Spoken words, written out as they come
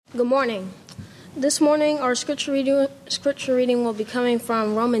Good morning. This morning our scripture reading will be coming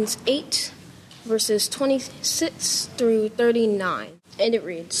from Romans 8, verses 26 through 39. And it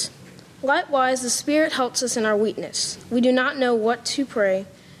reads, "Likewise the Spirit helps us in our weakness. We do not know what to pray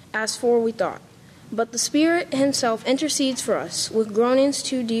as for we thought, but the Spirit himself intercedes for us with groanings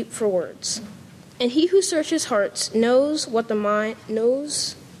too deep for words. And he who searches hearts knows what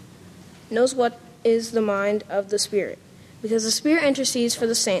is the mind of the Spirit, because the Spirit intercedes for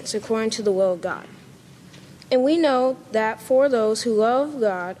the saints according to the will of God. And we know that for those who love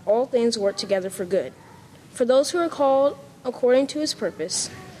God, all things work together for good, for those who are called according to his purpose.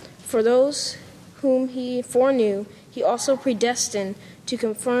 For those whom he foreknew, he also predestined to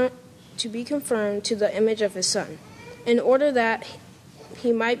be conformed to the image of his Son, in order that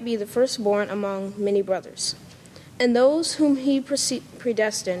he might be the firstborn among many brothers. And those whom he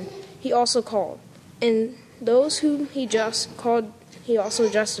predestined, he also called. And those whom he called, he also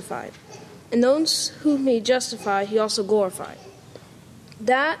justified. And those whom he justified, he also glorified.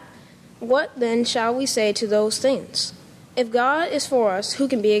 What then shall we say to those things? If God is for us, who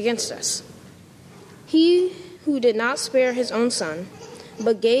can be against us? He who did not spare his own Son,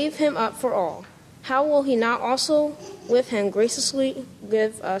 but gave him up for all, how will he not also with him graciously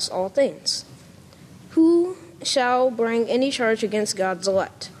give us all things? Who shall bring any charge against God's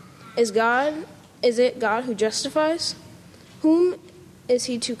elect? Is it God who justifies? Who is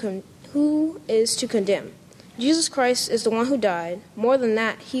to condemn? Jesus Christ is the one who died. More than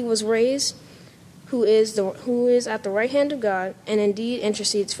that, he was raised, who is at the right hand of God, and indeed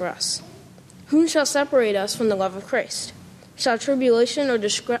intercedes for us. Whom shall separate us from the love of Christ? Shall tribulation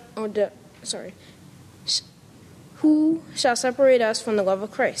Who shall separate us from the love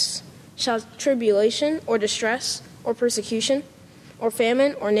of Christ? Shall tribulation or distress or persecution or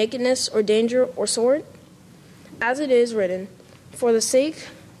famine or nakedness or danger or sword? As it is written, for the sake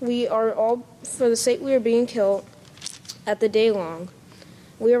we are being killed at the day long,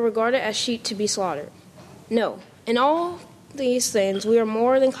 we are regarded as sheep to be slaughtered. No, in all these things we are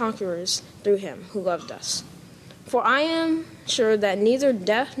more than conquerors through him who loved us. For I am sure that neither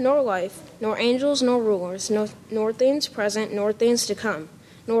death nor life, nor angels nor rulers, nor things present nor things to come,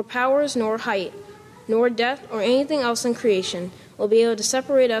 nor powers nor height, nor death or anything else in creation will be able to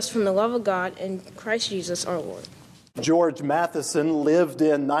separate us from the love of God in Christ Jesus our Lord." George Matheson lived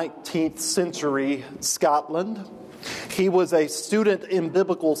in 19th century Scotland. He was a student in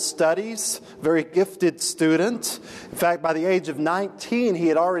biblical studies, very gifted student. In fact, by the age of 19, he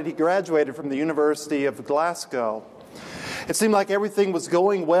had already graduated from the University of Glasgow. It seemed like everything was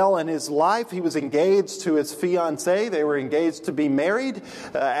going well in his life. He was engaged to his fiancée. They were engaged to be married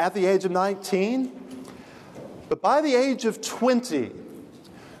at the age of 19. But by the age of 20,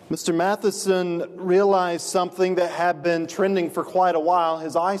 Mr. Matheson realized something that had been trending for quite a while.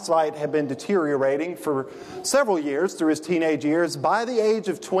 His eyesight had been deteriorating for several years through his teenage years. By the age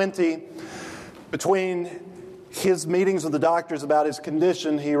of 20, between his meetings with the doctors about his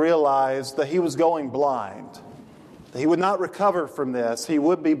condition, he realized that he was going blind. He would not recover from this. He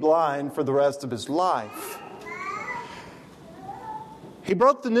would be blind for the rest of his life. He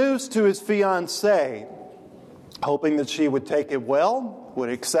broke the news to his fiancée, hoping that she would take it well, would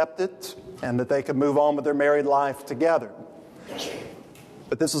accept it, and that they could move on with their married life together.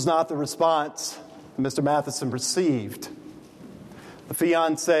 But this was not the response that Mr. Matheson received. The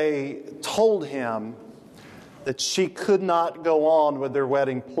fiancée told him that she could not go on with their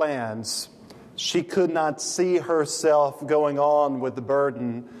wedding plans. She could not see herself going on with the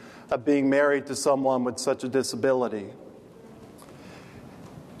burden of being married to someone with such a disability.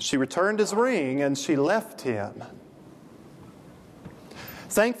 She returned his ring and she left him.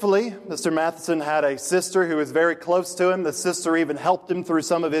 Thankfully, Mr. Matheson had a sister who was very close to him. The sister even helped him through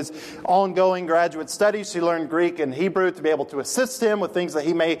some of his ongoing graduate studies. She learned Greek and Hebrew to be able to assist him with things that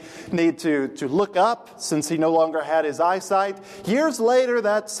he may need to look up since he no longer had his eyesight. Years later,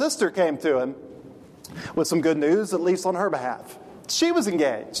 that sister came to him with some good news, at least on her behalf. She was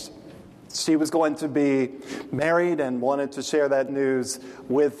engaged. She was going to be married and wanted to share that news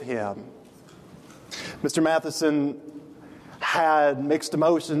with him. Mr. Matheson had mixed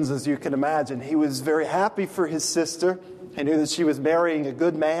emotions, as you can imagine. He was very happy for his sister. He knew that she was marrying a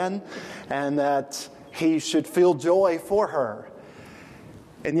good man and that he should feel joy for her.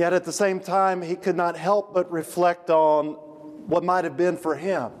 And yet at the same time, he could not help but reflect on what might have been for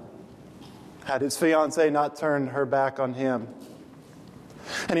him had his fiancée not turned her back on him.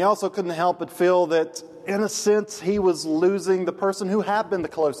 And he also couldn't help but feel that, in a sense, he was losing the person who had been the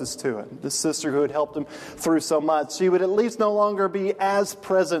closest to him, the sister who had helped him through so much. She would at least no longer be as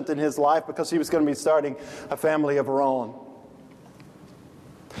present in his life because she was going to be starting a family of her own.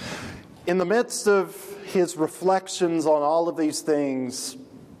 In the midst of his reflections on all of these things,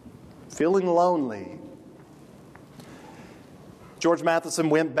 feeling lonely, George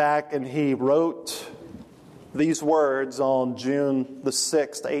Matheson went back and he wrote these words on June the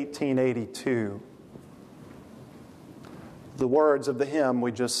 6th, 1882. The words of the hymn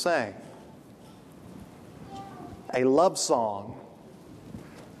we just sang. A love song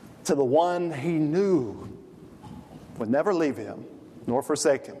to the one he knew would never leave him nor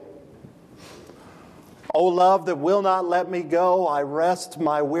forsake him. O love that will not let me go, I rest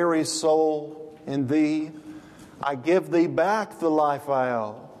my weary soul in thee. I give thee back the life I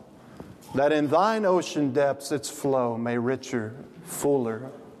owe, that in thine ocean depths its flow may richer,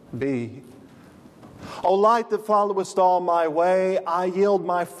 fuller be. O light that followest all my way, I yield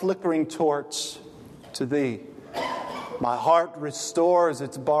my flickering torch to thee. My heart restores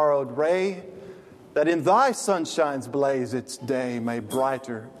its borrowed ray, that in thy sunshine's blaze its day may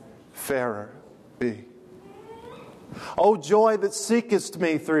brighter, fairer be. O joy that seekest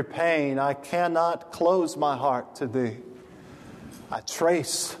me through pain, I cannot close my heart to thee. I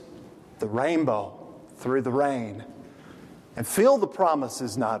trace the rainbow through the rain, and feel the promise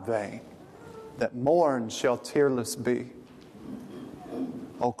is not vain, that morn shall tearless be.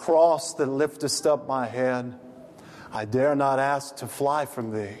 O cross that liftest up my head, I dare not ask to fly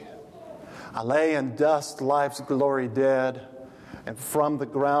from thee. I lay in dust life's glory dead, and from the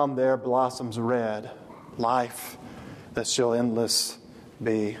ground there blossoms red life that shall endless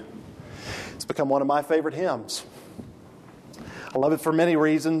be. It's become one of my favorite hymns. I love it for many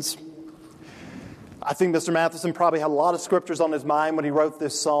reasons. I think Mr. Matheson probably had a lot of scriptures on his mind when he wrote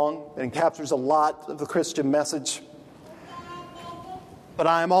this song, and captures a lot of the Christian message. But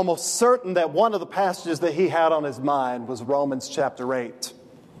I am almost certain that one of the passages that he had on his mind was Romans chapter 8.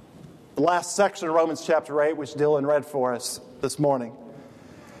 The last section of Romans chapter 8, which Dylan read for us this morning.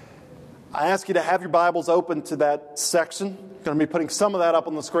 I ask you to have your Bibles open to that section. I'm going to be putting some of that up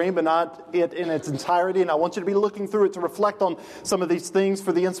on the screen, but not it in its entirety. And I want you to be looking through it to reflect on some of these things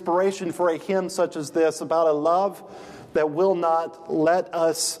for the inspiration for a hymn such as this, about a love that will not let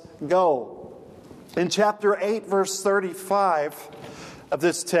us go. In chapter 8, verse 35 of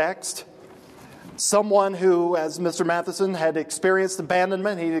this text, someone who, as Mr. Matheson, had experienced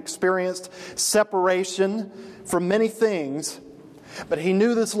abandonment, he'd experienced separation from many things, but he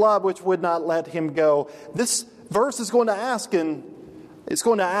knew this love which would not let him go. This verse is going to ask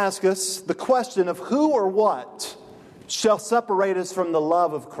us the question of who or what shall separate us from the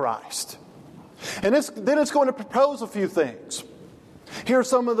love of Christ. And then it's going to propose a few things. Here are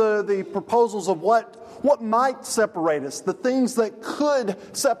some of the proposals of what might separate us, the things that could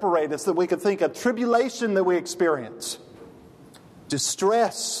separate us that we could think of. Tribulation that we experience,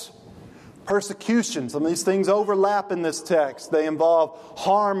 distress, persecution. Some of these things overlap in this text. They involve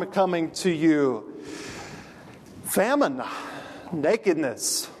harm coming to you. Famine,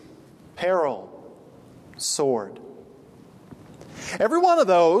 nakedness, peril, sword. Every one of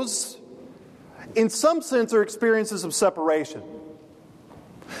those, in some sense, are experiences of separation.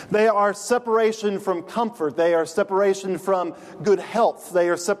 They are separation from comfort. They are separation from good health. They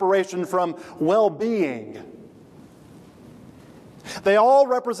are separation from well-being. They all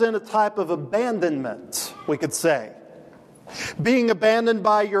represent a type of abandonment, we could say. Being abandoned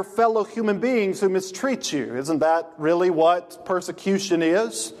by your fellow human beings who mistreat you. Isn't that really what persecution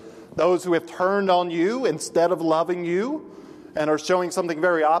is? Those who have turned on you instead of loving you and are showing something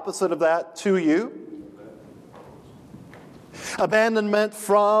very opposite of that to you. Abandonment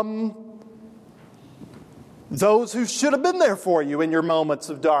from those who should have been there for you in your moments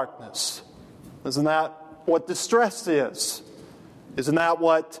of darkness. Isn't that what distress is? Isn't that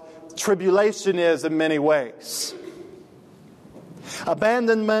what tribulation is in many ways?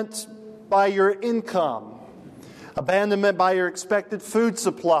 Abandonment by your income. Abandonment by your expected food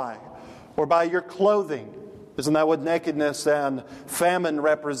supply or by your clothing. Isn't that what nakedness and famine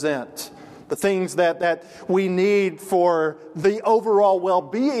represent? The things that we need for the overall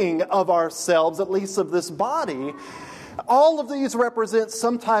well-being of ourselves, at least of this body. All of these represent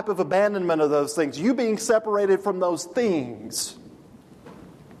some type of abandonment of those things. You being separated from those things.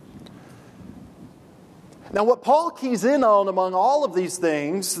 Now, what Paul keys in on among all of these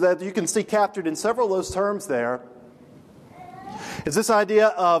things that you can see captured in several of those terms there is this idea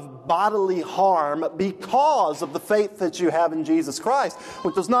of bodily harm because of the faith that you have in Jesus Christ,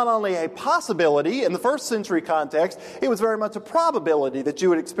 which was not only a possibility in the first century context, it was very much a probability that you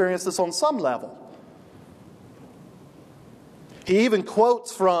would experience this on some level. He even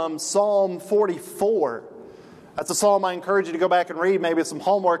quotes from Psalm 44 That's a psalm I encourage you to go back and read. Maybe it's some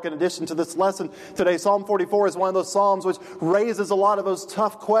homework in addition to this lesson today. Psalm 44 is one of those psalms which raises a lot of those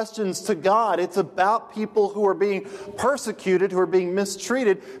tough questions to God. It's about people who are being persecuted, who are being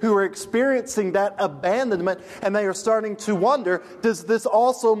mistreated, who are experiencing that abandonment, and they are starting to wonder, does this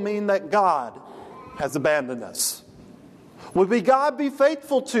also mean that God has abandoned us? Would God be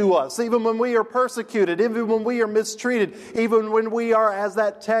faithful to us even when we are persecuted, even when we are mistreated, even when we are, as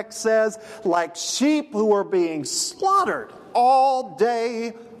that text says, like sheep who are being slaughtered all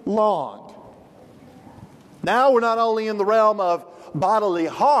day long? Now we're not only in the realm of bodily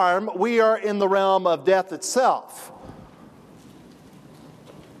harm, we are in the realm of death itself.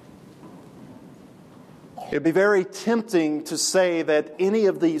 It'd be very tempting to say that any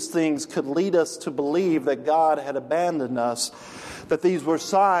of these things could lead us to believe that God had abandoned us, that these were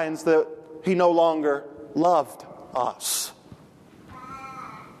signs that He no longer loved us.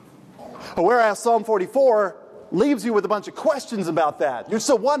 Whereas Psalm 44 leaves you with a bunch of questions about that. You're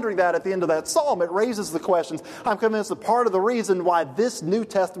still wondering that at the end of that psalm. It raises the questions. I'm convinced that part of the reason why this New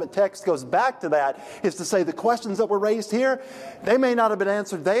Testament text goes back to that is to say the questions that were raised here, they may not have been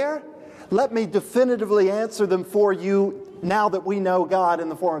answered there. Let me definitively answer them for you now that we know God in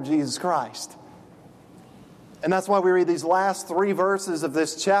the form of Jesus Christ. And that's why we read these last 3 verses of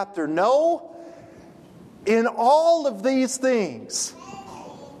this chapter. No, in all of these things,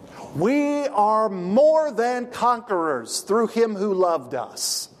 we are more than conquerors through Him who loved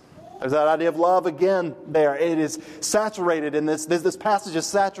us. There's that idea of love again there. It is saturated in this. This passage is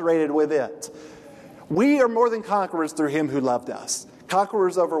saturated with it. We are more than conquerors through Him who loved us.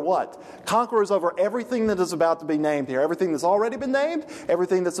 Conquerors over what? Conquerors over everything that is about to be named here. Everything that's already been named,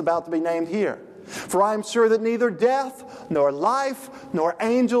 everything that's about to be named here. For I am sure that neither death, nor life, nor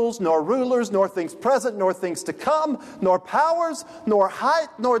angels, nor rulers, nor things present, nor things to come, nor powers, nor height,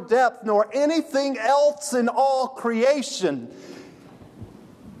 nor depth, nor anything else in all creation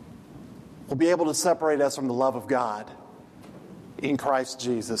will be able to separate us from the love of God in Christ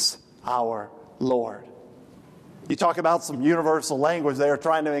Jesus our Lord. You talk about some universal language there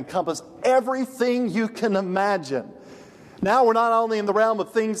trying to encompass everything you can imagine. Now we're not only in the realm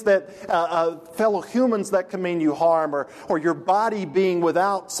of things that fellow humans that can mean you harm, or your body being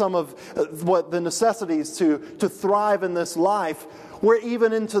without some of what the necessities to thrive in this life. We're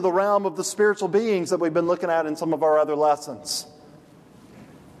even into the realm of the spiritual beings that we've been looking at in some of our other lessons.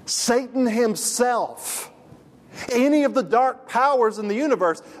 Satan himself, any of the dark powers in the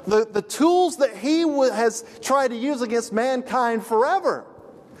universe, the tools that he has tried to use against mankind forever.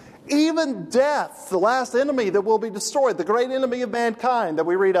 Even death, the last enemy that will be destroyed, the great enemy of mankind that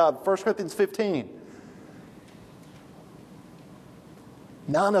we read of, 1 Corinthians 15.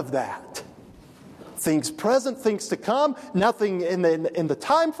 None of that. Things present, things to come, nothing in the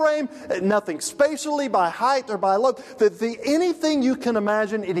time frame, nothing spatially by height or by low. Anything you can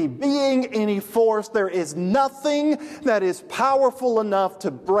imagine, any being, any force, there is nothing that is powerful enough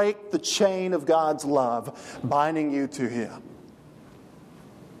to break the chain of God's love, binding you to Him.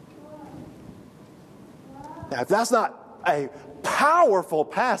 Now, if that's not a powerful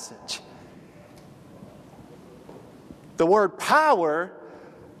passage, the word power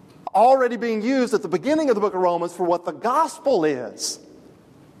already being used at the beginning of the book of Romans for what the gospel is.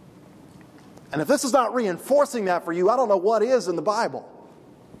 And if this is not reinforcing that for you, I don't know what is in the Bible.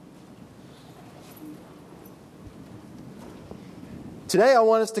 Today I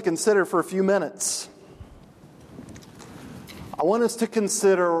want us to consider for a few minutes. I want us to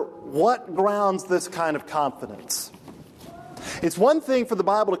consider what grounds this kind of confidence. It's one thing for the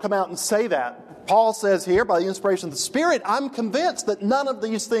Bible to come out and say that. Paul says here, by the inspiration of the Spirit, I'm convinced that none of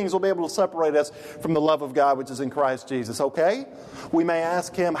these things will be able to separate us from the love of God which is in Christ Jesus. Okay? We may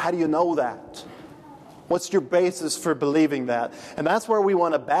ask him, how do you know that? What's your basis for believing that? And that's where we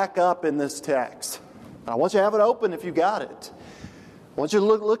want to back up in this text. I want you to have it open if you got it. I want you to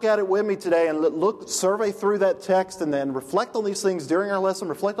look at it with me today and survey through that text and then reflect on these things during our lesson,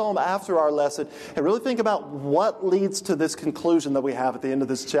 reflect on them after our lesson, and really think about what leads to this conclusion that we have at the end of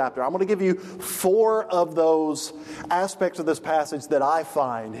this chapter. I'm going to give you 4 of those aspects of this passage that I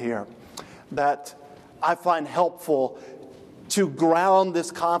find here, that I find helpful to ground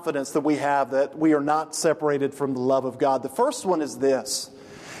this confidence that we have that we are not separated from the love of God. The first one is this.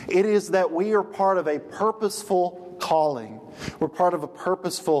 It is that we are part of a purposeful calling. We're part of a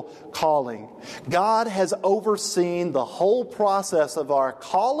purposeful calling. God has overseen the whole process of our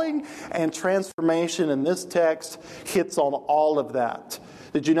calling and transformation, and this text hits on all of that.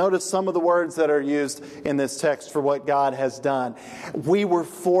 Did you notice some of the words that are used in this text for what God has done? We were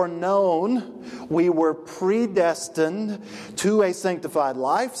foreknown. We were predestined to a sanctified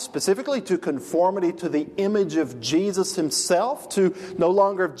life, specifically to conformity to the image of Jesus himself, to no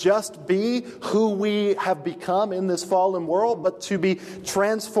longer just be who we have become in this fallen world, but to be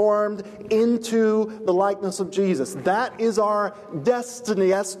transformed into the likeness of Jesus. That is our destiny.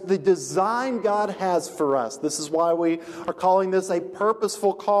 That's the design God has for us. This is why we are calling this a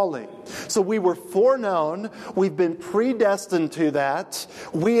purposeful calling. So we were foreknown. We've been predestined to that.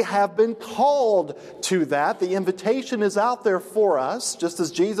 We have been called to that. The invitation is out there for us. Just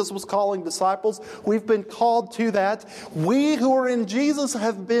as Jesus was calling disciples, we've been called to that. We who are in Jesus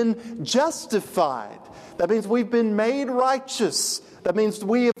have been justified. That means we've been made righteous. That means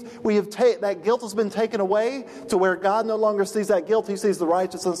that guilt has been taken away to where God no longer sees that guilt. He sees the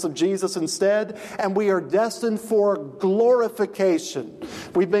righteousness of Jesus instead. And we are destined for glorification.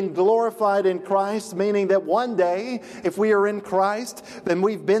 We've been glorified in Christ, meaning that one day, if we are in Christ, then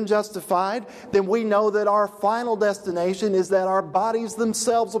we've been justified. Then we know that our final destination is that our bodies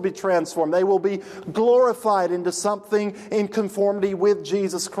themselves will be transformed. They will be glorified into something in conformity with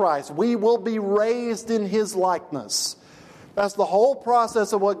Jesus Christ. We will be raised in His likeness. That's the whole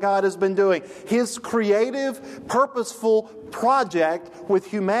process of what God has been doing. His creative, purposeful project with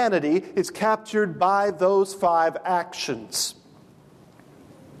humanity is captured by those 5 actions.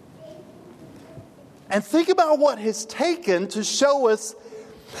 And think about what has taken to show us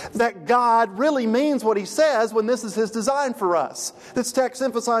that God really means what He says when this is His design for us. This text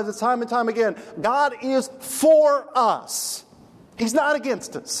emphasizes time and time again, God is for us. He's not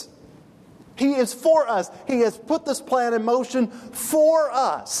against us. He is for us. He has put this plan in motion for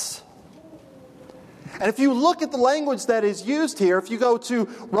us. And if you look at the language that is used here, if you go to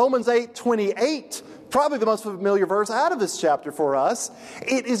Romans 8:28, probably the most familiar verse out of this chapter for us,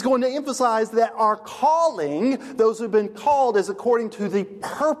 it is going to emphasize that our calling, those who have been called, is according to the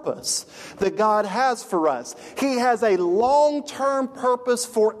purpose that God has for us. He has a long-term purpose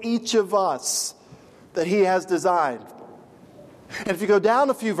for each of us that He has designed. And if you go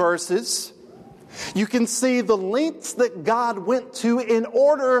down a few verses, you can see the lengths that God went to in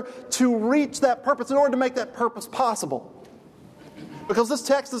order to reach that purpose, in order to make that purpose possible. Because this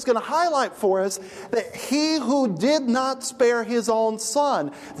text is going to highlight for us that He who did not spare His own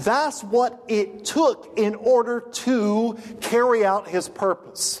Son, that's what it took in order to carry out His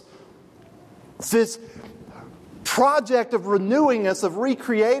purpose. This project of renewing us, of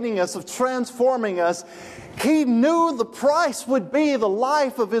recreating us, of transforming us, He knew the price would be the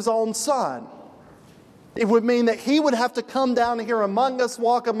life of His own Son. It would mean that He would have to come down here among us,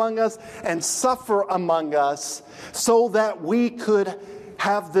 walk among us, and suffer among us so that we could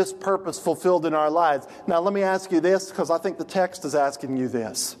have this purpose fulfilled in our lives. Now, let me ask you this, because I think the text is asking you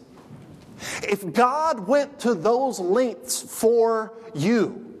this. If God went to those lengths for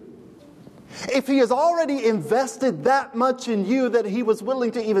you, if He has already invested that much in you that He was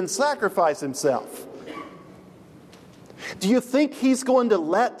willing to even sacrifice Himself, do you think He's going to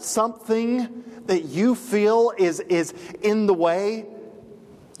let something that you feel is in the way,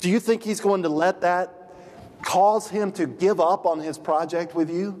 do you think He's going to let that cause Him to give up on His project with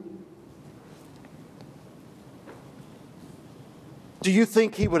you? Do you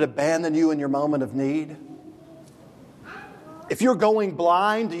think He would abandon you in your moment of need? If you're going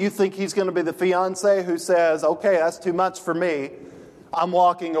blind, do you think He's going to be the fiancé who says, okay, that's too much for me, I'm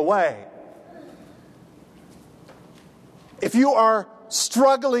walking away? If you are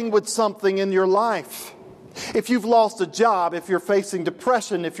struggling with something in your life, if you've lost a job, if you're facing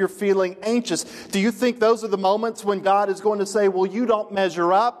depression, if you're feeling anxious, do you think those are the moments when God is going to say, well, you don't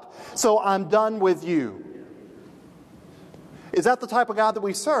measure up, so I'm done with you? Is that the type of God that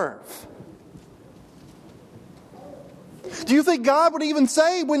we serve? Do you think God would even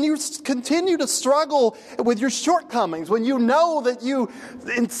say, when you continue to struggle with your shortcomings, when you know that you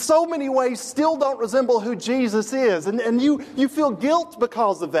in so many ways still don't resemble who Jesus is, and you feel guilt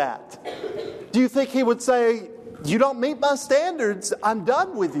because of that, do you think He would say, you don't meet my standards, I'm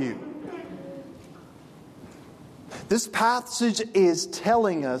done with you? This passage is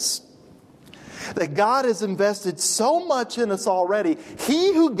telling us that God has invested so much in us already.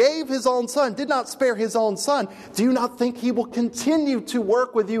 He who gave His own Son did not spare His own Son. Do you not think He will continue to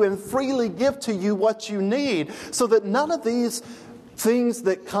work with you and freely give to you what you need, so that none of these things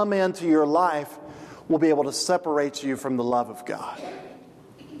that come into your life will be able to separate you from the love of God?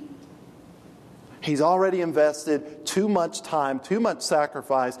 He's already invested too much time, too much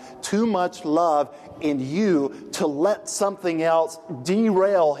sacrifice, too much love in you to let something else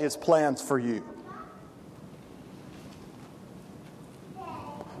derail His plans for you.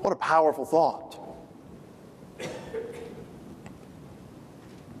 What a powerful thought.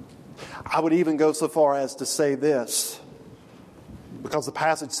 I would even go so far as to say this, because the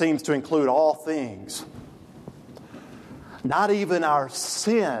passage seems to include all things. Not even our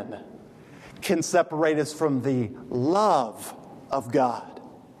sin can separate us from the love of God.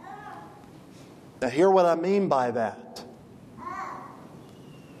 Now, hear what I mean by that.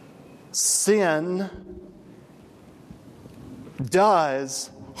 Sin does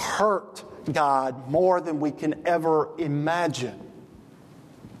hurt God more than we can ever imagine.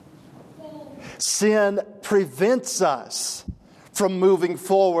 Sin prevents us from moving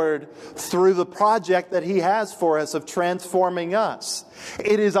forward through the project that He has for us of transforming us.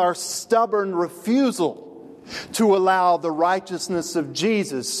 It is our stubborn refusal to allow the righteousness of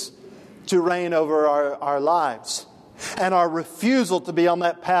Jesus to reign over our lives, and our refusal to be on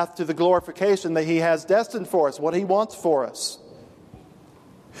that path to the glorification that He has destined for us, what He wants for us.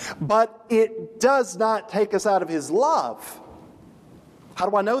 But it does not take us out of His love. How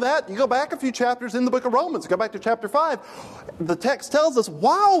do I know that? You go back a few chapters in the book of Romans. Go back to chapter 5. The text tells us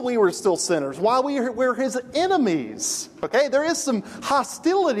while we were still sinners, while we were His enemies. Okay, there is some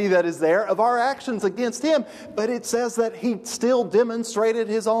hostility that is there of our actions against Him. But it says that He still demonstrated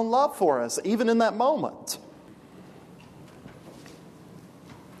His own love for us, even in that moment.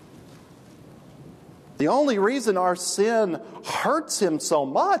 The only reason our sin hurts Him so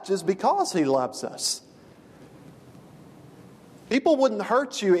much is because He loves us. People wouldn't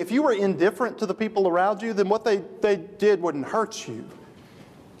hurt you. If you were indifferent to the people around you, then what they did wouldn't hurt you.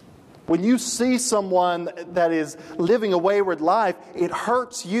 When you see someone that is living a wayward life, it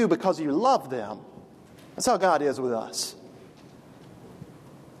hurts you because you love them. That's how God is with us.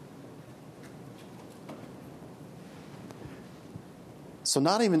 So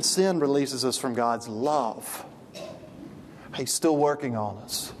not even sin releases us from God's love. He's still working on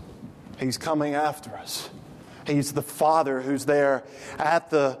us. He's coming after us. He's the Father who's there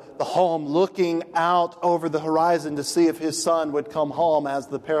at the home looking out over the horizon to see if His Son would come home, as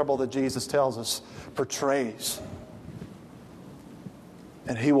the parable that Jesus tells us portrays.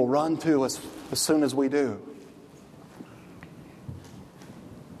 And He will run to us as soon as we do.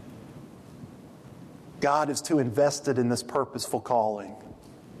 God is too invested in this purposeful calling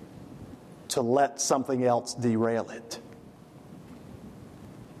to let something else derail it.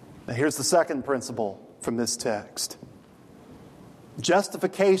 Now here's the second principle from this text.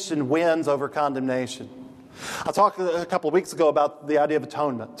 Justification wins over condemnation. I talked a couple of weeks ago about the idea of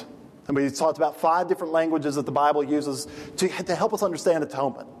atonement. And we talked about 5 different languages that the Bible uses to help us understand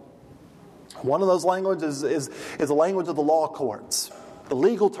atonement. One of those languages is the language of the law courts, the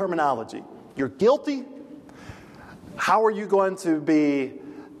legal terminology. You're guilty. How are you going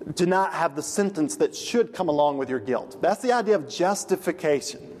to not have the sentence that should come along with your guilt? That's the idea of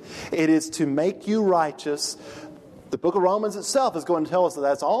justification. It is to make you righteous. The book of Romans itself is going to tell us that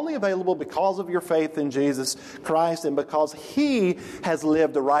that's only available because of your faith in Jesus Christ and because He has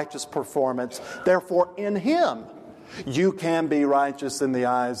lived a righteous performance. Therefore, in Him, you can be righteous in the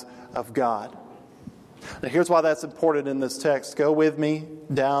eyes of God. Now, here's why that's important in this text. Go with me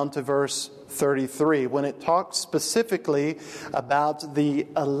down to verse 33 when it talks specifically about the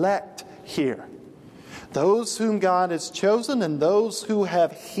elect here. Those whom God has chosen and those who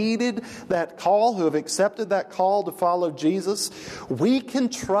have heeded that call, who have accepted that call to follow Jesus, we can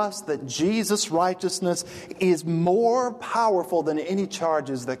trust that Jesus' righteousness is more powerful than any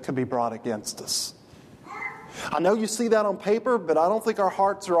charges that could be brought against us. I know you see that on paper, but I don't think our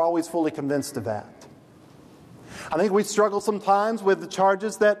hearts are always fully convinced of that. I think we struggle sometimes with the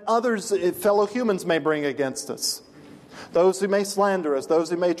charges that others, fellow humans, may bring against us. Those who may slander us, those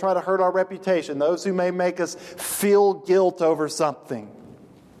who may try to hurt our reputation, those who may make us feel guilt over something.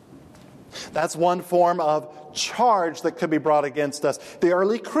 That's one form of charge that could be brought against us. The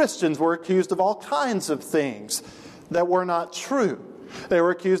early Christians were accused of all kinds of things that were not true. They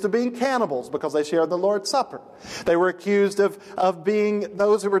were accused of being cannibals because they shared the Lord's Supper. They were accused of being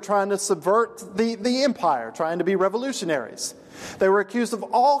those who were trying to subvert the empire, trying to be revolutionaries. They were accused of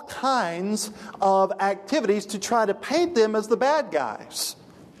all kinds of activities to try to paint them as the bad guys.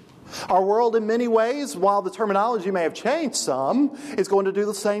 Our world, in many ways, while the terminology may have changed some, is going to do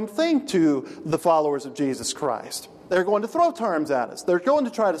the same thing to the followers of Jesus Christ. They're going to throw terms at us. They're going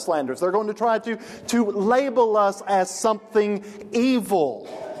to try to slander us. They're going to try to label us as something evil.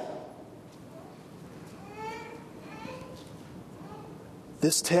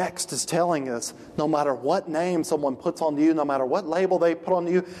 This text is telling us no matter what name someone puts on you, no matter what label they put on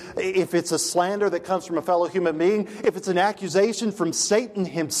you, if it's a slander that comes from a fellow human being, if it's an accusation from Satan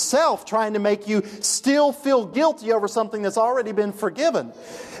himself trying to make you still feel guilty over something that's already been forgiven,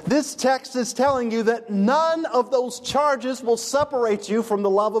 this text is telling you that none of those charges will separate you from the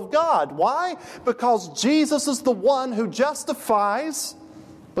love of God. Why? Because Jesus is the one who justifies.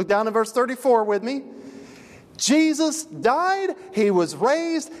 Look down in verse 34 with me. Jesus died, He was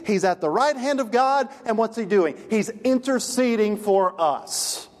raised, He's at the right hand of God, and what's He doing? He's interceding for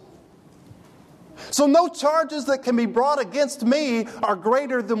us. So no charges that can be brought against me are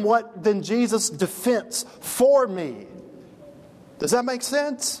greater than Jesus' defense for me. Does that make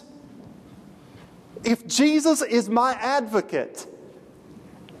sense? If Jesus is my advocate,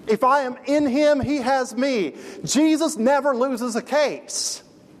 if I am in Him, He has me. Jesus never loses a case.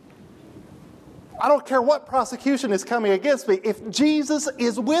 I don't care what prosecution is coming against me. If Jesus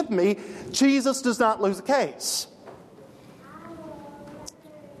is with me, Jesus does not lose a case.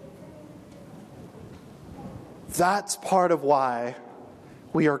 That's part of why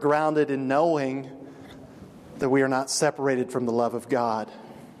we are grounded in knowing that we are not separated from the love of God.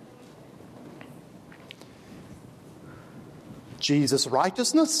 Jesus'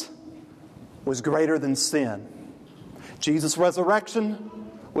 righteousness was greater than sin. Jesus' resurrection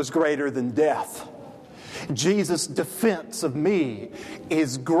was greater than death. Jesus' defense of me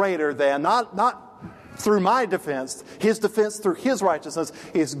is greater than, not through my defense, His defense through His righteousness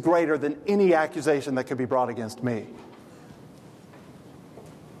is greater than any accusation that could be brought against me.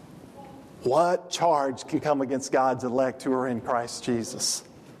 What charge can come against God's elect who are in Christ Jesus?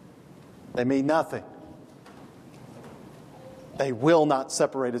 They mean nothing. They will not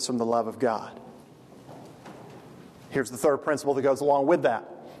separate us from the love of God. Here's the third principle that goes along with that.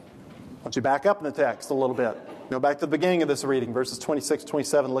 Why don't you back up in the text a little bit? Go back to the beginning of this reading, verses 26,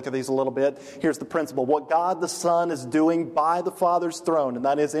 27. Look at these a little bit. Here's the principle. What God the Son is doing by the Father's throne, and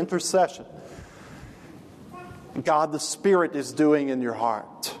that is intercession, God the Spirit is doing in your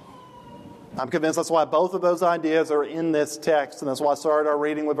heart. I'm convinced that's why both of those ideas are in this text, and that's why I started our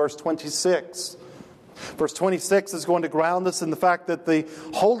reading with verse 26. Verse 26 is going to ground us in the fact that the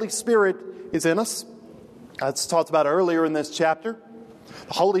Holy Spirit is in us. That's talked about earlier in this chapter.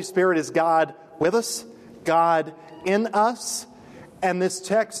 The Holy Spirit is God with us, God in us. And this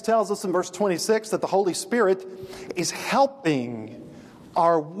text tells us in verse 26 that the Holy Spirit is helping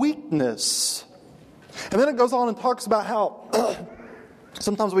our weakness. And then it goes on and talks about how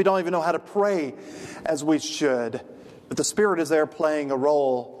sometimes we don't even know how to pray as we should. But the Spirit is there playing a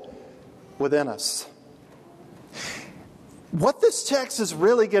role within us. What this text is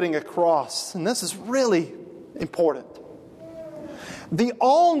really getting across, and this is really important, the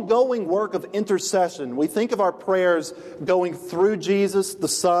ongoing work of intercession. We think of our prayers going through Jesus, the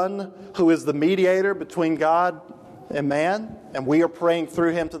Son, who is the mediator between God and man, and we are praying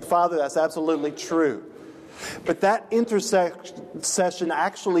through Him to the Father. That's absolutely true. But that intercession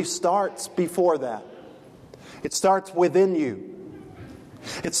actually starts before that. It starts within you.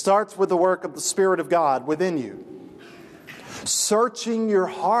 It starts with the work of the Spirit of God within you, searching your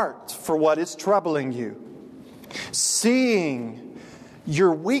heart for what is troubling you, seeing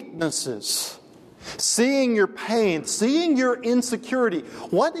your weaknesses, seeing your pain, seeing your insecurity.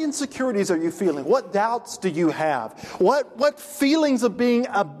 What insecurities are you feeling? What doubts do you have? What feelings of being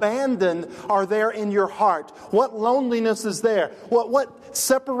abandoned are there in your heart? What loneliness is there? What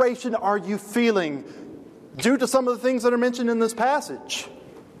separation are you feeling due to some of the things that are mentioned in this passage?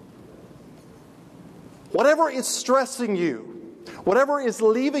 Whatever is stressing you, whatever is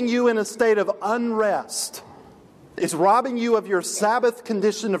leaving you in a state of unrest, is robbing you of your Sabbath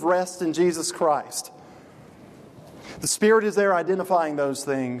condition of rest in Jesus Christ. The Spirit is there identifying those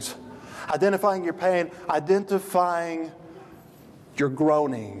things, identifying your pain, identifying your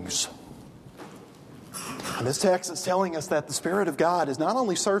groanings. And this text is telling us that the Spirit of God is not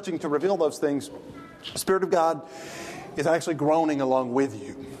only searching to reveal those things, the Spirit of God is actually groaning along with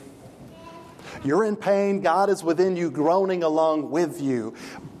you. You're in pain, God is within you, groaning along with you,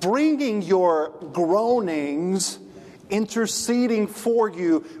 bringing your groanings, interceding for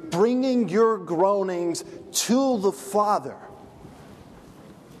you, bringing your groanings to the Father.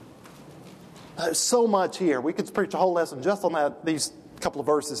 There's so much here. We could preach a whole lesson just on these couple of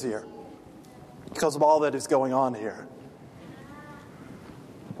verses here because of all that is going on here.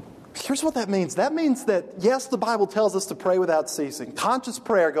 Here's what that means. That means that, yes, the Bible tells us to pray without ceasing. Conscious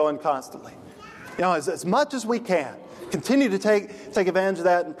prayer going constantly. As much as we can. Continue to take advantage of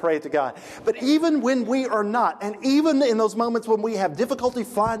that and pray to God. But even when we are not, and even in those moments when we have difficulty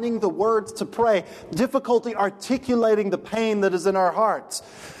finding the words to pray, difficulty articulating the pain that is in our hearts,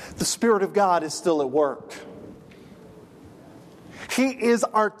 the Spirit of God is still at work. He is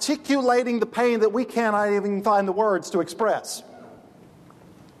articulating the pain that we cannot even find the words to express.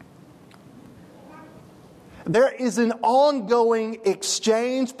 There is an ongoing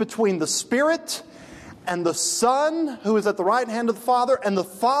exchange between the Spirit and the Son, who is at the right hand of the Father, and the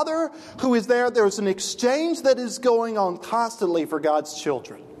Father who is there. There's an exchange that is going on constantly for God's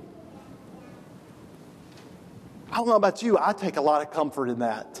children. I don't know about you, I take a lot of comfort in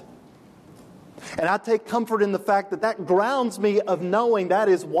that. And I take comfort in the fact that that grounds me of knowing that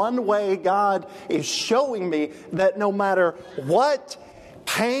is one way God is showing me that no matter what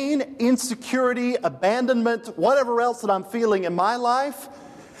pain, insecurity, abandonment, whatever else that I'm feeling in my life,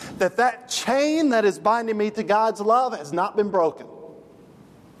 that chain that is binding me to God's love has not been broken.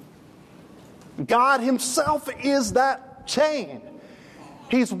 God Himself is that chain.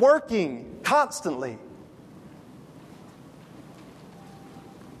 He's working constantly.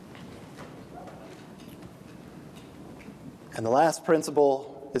 And the last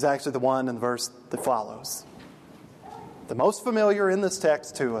principle is actually the one in the verse that follows. The most familiar in this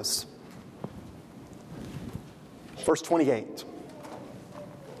text to us. Verse 28.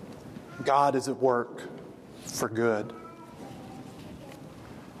 God is at work for good.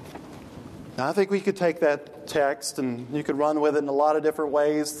 Now, I think we could take that text and you could run with it in a lot of different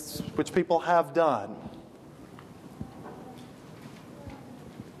ways, which people have done.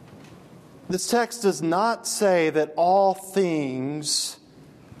 This text does not say that all things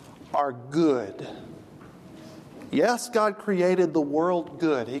are good. Yes, God created the world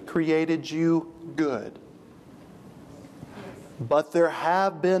good. He created you good. But there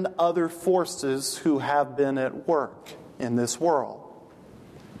have been other forces who have been at work in this world.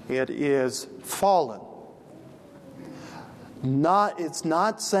 It is fallen. It's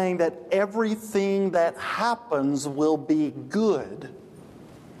not saying that everything that happens will be good.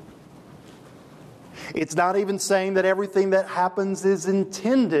 It's not even saying that everything that happens is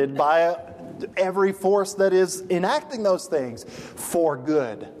intended by every force that is enacting those things for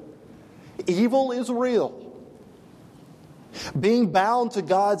good. Evil is real. Being bound to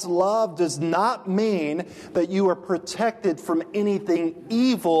God's love does not mean that you are protected from anything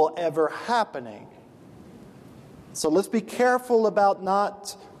evil ever happening. So let's be careful about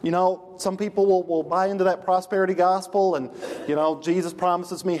not, some people will buy into that prosperity gospel and, Jesus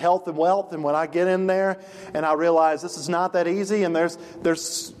promises me health and wealth. And when I get in there and I realize this is not that easy and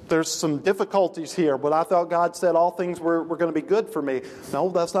there's some difficulties here, but I thought God said all things were going to be good for me. No,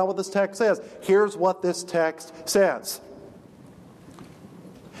 that's not what this text says. Here's what this text says.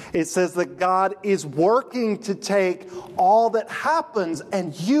 It says that God is working to take all that happens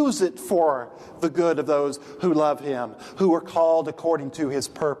and use it for the good of those who love Him, who are called according to His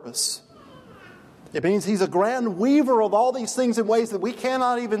purpose. It means He's a grand weaver of all these things in ways that we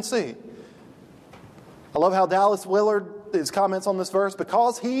cannot even see. I love how Dallas Willard, his comments on this verse,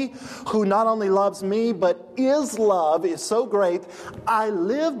 because He who not only loves me but is love is so great, I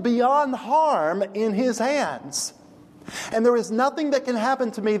live beyond harm in His hands. And there is nothing that can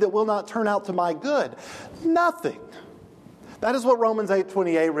happen to me that will not turn out to my good. Nothing. That is what Romans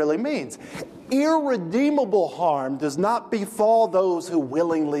 8:28 really means. Irredeemable harm does not befall those who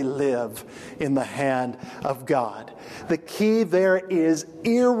willingly live in the hand of God. The key there is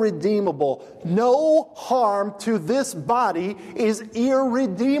irredeemable. No harm to this body is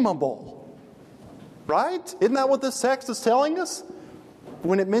irredeemable. Right? Isn't that what this text is telling us?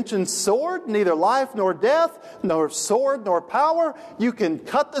 When it mentions sword, neither life nor death, nor sword nor power, you can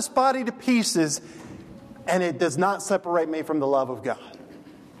cut this body to pieces and it does not separate me from the love of God.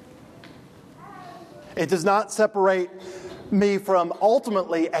 It does not separate me from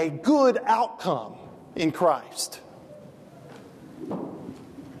ultimately a good outcome in Christ.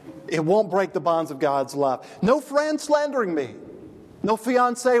 It won't break the bonds of God's love. No friend slandering me. No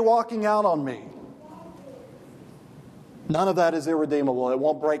fiancé walking out on me. None of that is irredeemable. It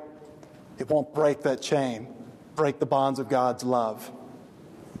won't break that chain, break the bonds of God's love.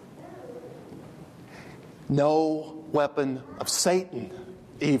 No weapon of Satan,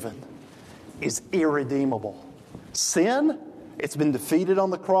 even, is irredeemable. Sin, it's been defeated on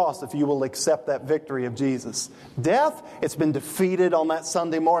the cross if you will accept that victory of Jesus. Death, it's been defeated on that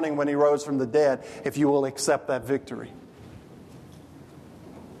Sunday morning when He rose from the dead if you will accept that victory.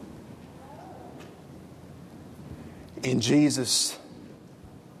 In Jesus,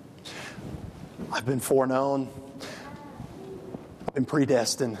 I've been foreknown. I've been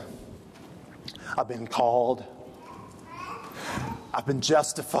predestined. I've been called. I've been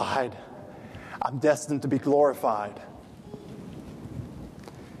justified. I'm destined to be glorified.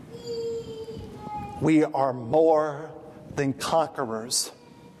 We are more than conquerors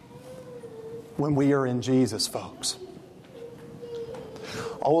when we are in Jesus, folks.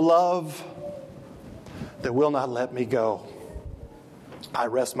 Oh, love that will not let me go, I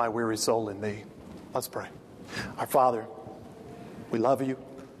rest my weary soul in thee. Let's pray. Our Father, we love you.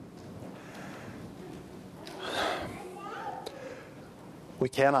 We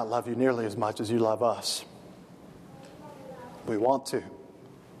cannot love you nearly as much as you love us. We want to.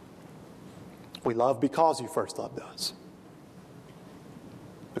 We love because you first loved us.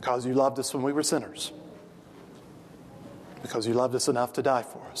 Because you loved us when we were sinners. Because you loved us enough to die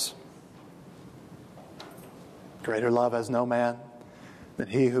for us. Greater love has no man than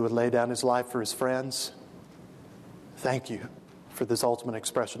he who would lay down his life for his friends. Thank you for this ultimate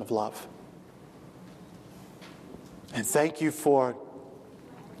expression of love. And thank you for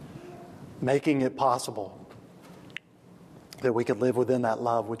making it possible that we could live within that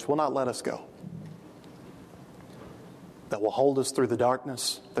love which will not let us go. That will hold us through the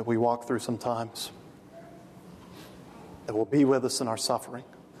darkness that we walk through sometimes. That will be with us in our suffering.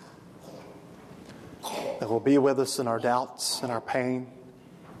 That will be with us in our doubts and our pain.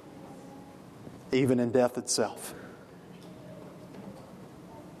 Even in death itself.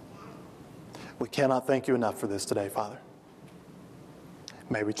 We cannot thank you enough for this today, Father.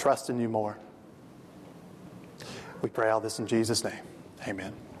 May we trust in you more. We pray all this in Jesus' name.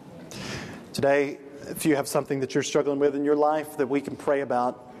 Amen. Today, if you have something that you're struggling with in your life that we can pray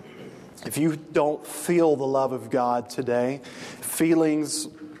about, if you don't feel the love of God today, feelings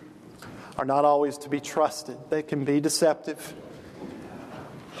are not always to be trusted. They can be deceptive.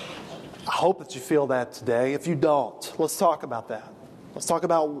 I hope that you feel that today. If you don't, let's talk about that. Let's talk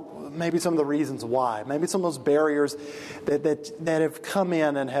about maybe some of the reasons why. Maybe some of those barriers that have come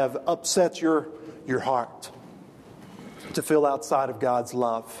in and have upset your heart to feel outside of God's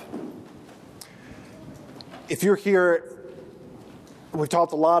love. If you're here, we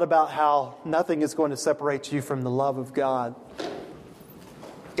talked a lot about how nothing is going to separate you from the love of God.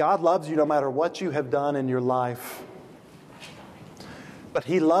 God loves you no matter what you have done in your life. But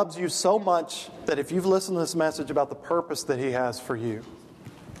He loves you so much that if you've listened to this message about the purpose that He has for you,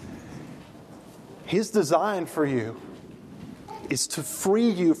 His design for you is to free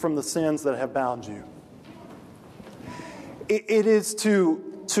you from the sins that have bound you. It is to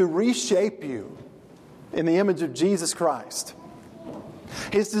reshape you in the image of Jesus Christ.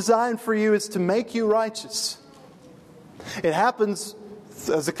 His design for you is to make you righteous. It happens,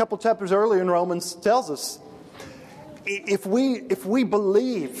 as a couple chapters earlier in Romans tells us, if we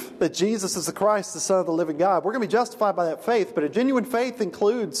believe that Jesus is the Christ, the Son of the living God, we're going to be justified by that faith. But a genuine faith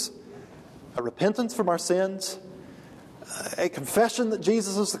includes a repentance from our sins, a confession that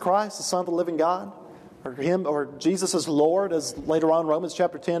Jesus is the Christ, the Son of the living God, or Jesus is Lord, as later on Romans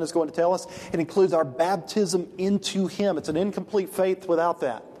chapter 10 is going to tell us. It includes our baptism into Him. It's an incomplete faith without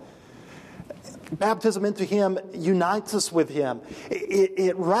that. Baptism into Him unites us with Him.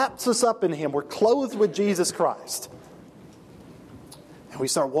 It wraps us up in Him. We're clothed with Jesus Christ. And we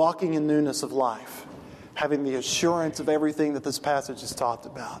start walking in newness of life, having the assurance of everything that this passage has talked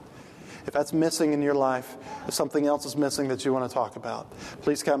about. If that's missing in your life, if something else is missing that you want to talk about,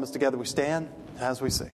 please come as together we stand as we sing.